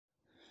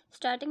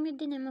Starting with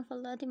the name of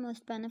Allah, the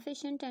most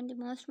beneficent and the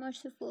most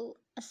merciful.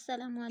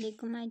 Assalamu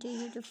alaikum, my dear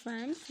YouTube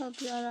friends. Hope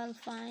you are all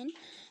fine.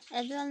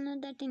 As you all know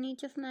that in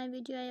each of my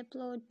video I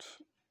upload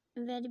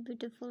very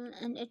beautiful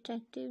and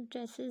attractive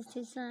dresses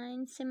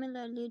designs.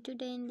 Similarly,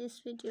 today in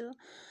this video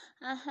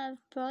I have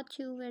brought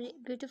you very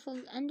beautiful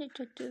and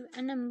attractive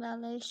and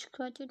embellished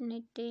crochet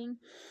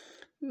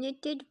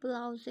knitted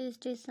blouses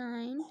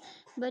design.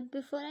 But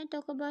before I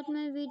talk about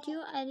my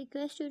video, I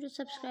request you to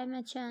subscribe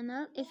my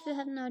channel if you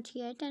have not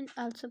yet, and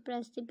also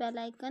press the bell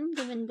icon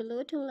given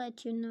below to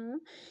let you know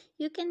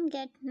you can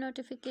get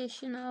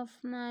notification of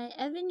my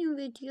every new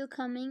video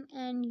coming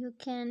and you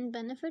can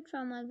benefit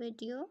from my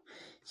video.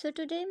 So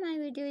today my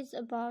video is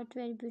about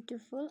very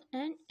beautiful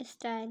and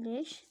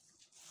stylish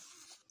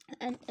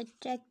and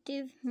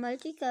attractive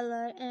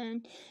multicolor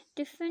and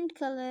different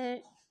color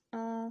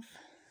of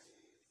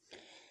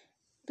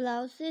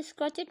blouses,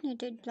 crochet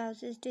knitted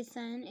blouses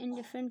design in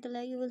different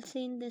color. You will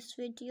see in this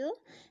video.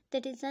 The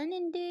design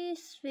in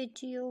this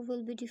video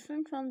will be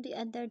different from the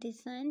other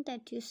design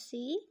that you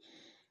see.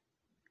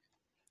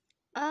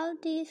 All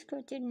these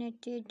crochet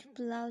knitted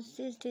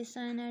blouses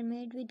design are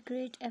made with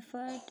great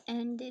effort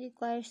and they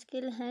require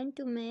skill hand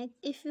to make.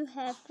 If you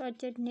have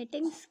crochet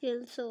knitting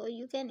skills, so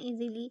you can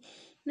easily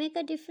make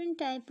a different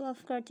type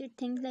of crochet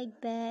things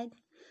like bag,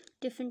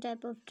 different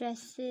type of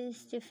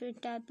dresses,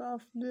 different type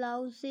of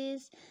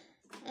blouses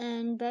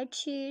and bed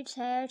sheets,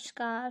 hair,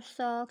 scarves,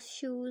 socks,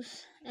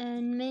 shoes,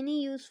 and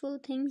many useful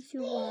things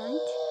you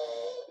want.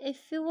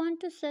 If you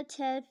want to such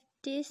help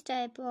this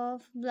type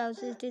of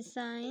blouses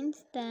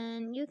designs,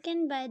 then you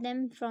can buy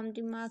them from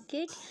the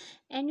market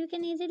and you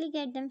can easily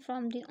get them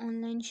from the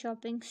online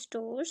shopping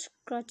stores.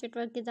 Crochet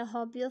work is a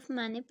hobby of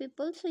many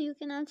people, so you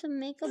can also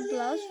make a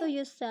blouse for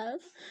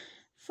yourself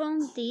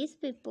from these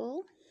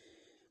people.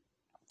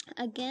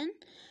 Again,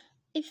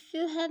 if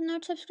you have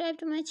not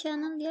subscribed to my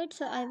channel yet,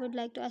 so I would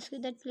like to ask you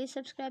that please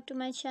subscribe to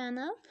my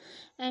channel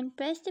and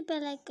press the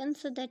bell icon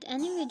so that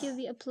any video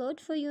we upload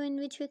for you in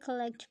which we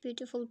collect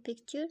beautiful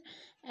picture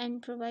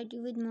and provide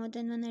you with more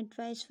than one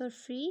advice for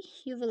free,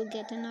 you will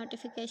get a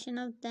notification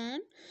of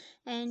them.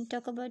 And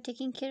talk about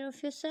taking care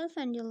of yourself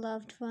and your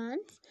loved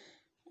ones.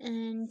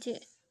 And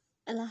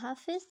Allah Hafiz.